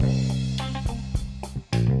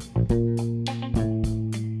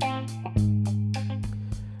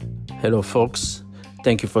Hello, folks.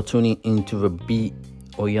 Thank you for tuning into the B.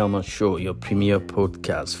 Oyama Show, your premier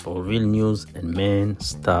podcast for real news and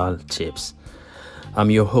man-style tips. I'm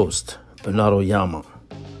your host, Bernard Oyama.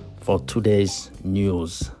 For today's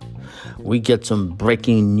news, we get some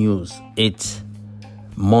breaking news. It's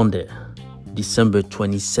Monday, December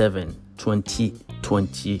 27,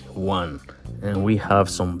 2021, and we have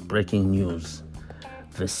some breaking news.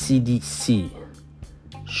 The CDC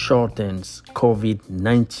shortens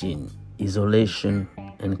COVID-19 isolation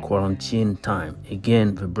and quarantine time.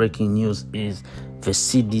 Again, the breaking news is the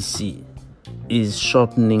CDC is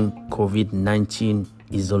shortening COVID-19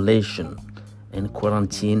 isolation and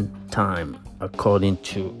quarantine time, according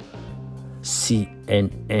to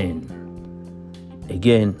CNN.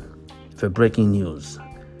 Again, the breaking news.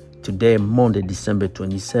 Today, Monday, December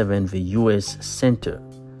 27, the U.S. Center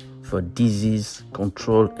for Disease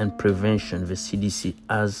Control and Prevention, the CDC,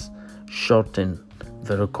 has shortened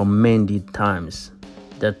the recommended times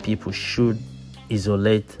that people should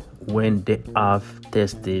isolate when they have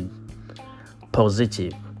tested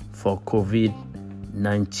positive for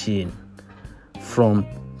COVID-19 from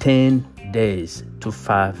 10 days to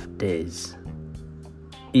 5 days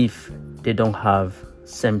if they don't have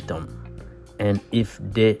symptoms and if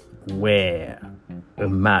they wear a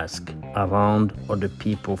mask around other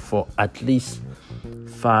people for at least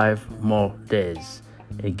 5 more days.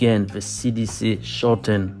 Again, the CDC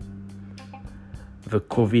shortened the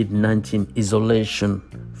COVID-19 isolation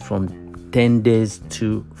from 10 days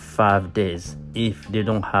to 5 days if they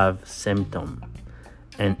don't have symptoms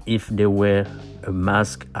and if they wear a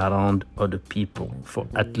mask around other people for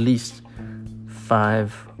at least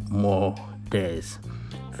 5 more days.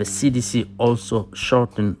 The CDC also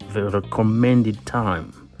shortened the recommended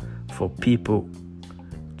time for people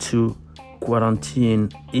to quarantine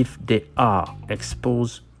if they are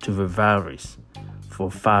exposed to the virus for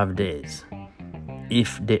 5 days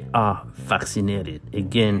if they are vaccinated.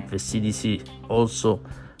 Again, the CDC also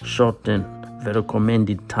shortened the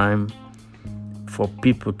recommended time for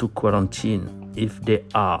people to quarantine if they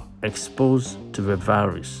are exposed to the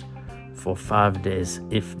virus for 5 days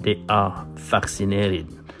if they are vaccinated.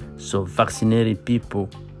 So vaccinated people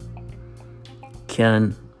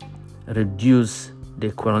can reduce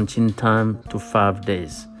the quarantine time to 5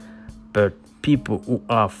 days, but people who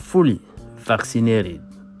are fully vaccinated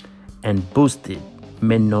and boosted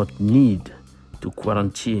may not need to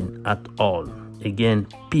quarantine at all. Again,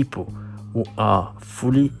 people who are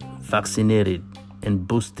fully vaccinated and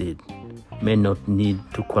boosted may not need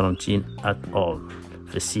to quarantine at all,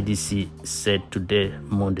 the CDC said today,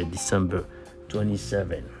 Monday, December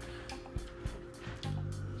 27.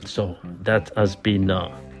 So that has been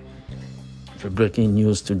the breaking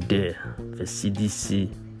news today. The CDC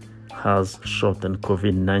has shortened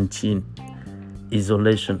COVID-19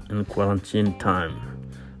 isolation and quarantine time.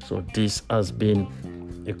 So this has been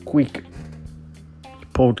a quick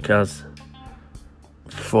podcast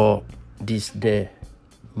for this day,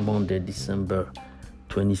 Monday, December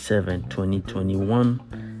 27, 2021.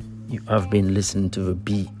 You have been listening to the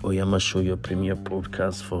B. Oyama Show, your premier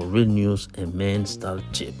podcast for real news and man-style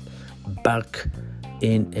tip. Back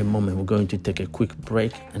in a moment. We're going to take a quick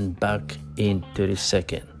break and back in 30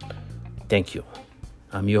 seconds. Thank you.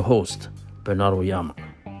 I'm your host, Bernard Oyama.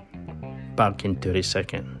 Back in 30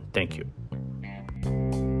 seconds. Thank you.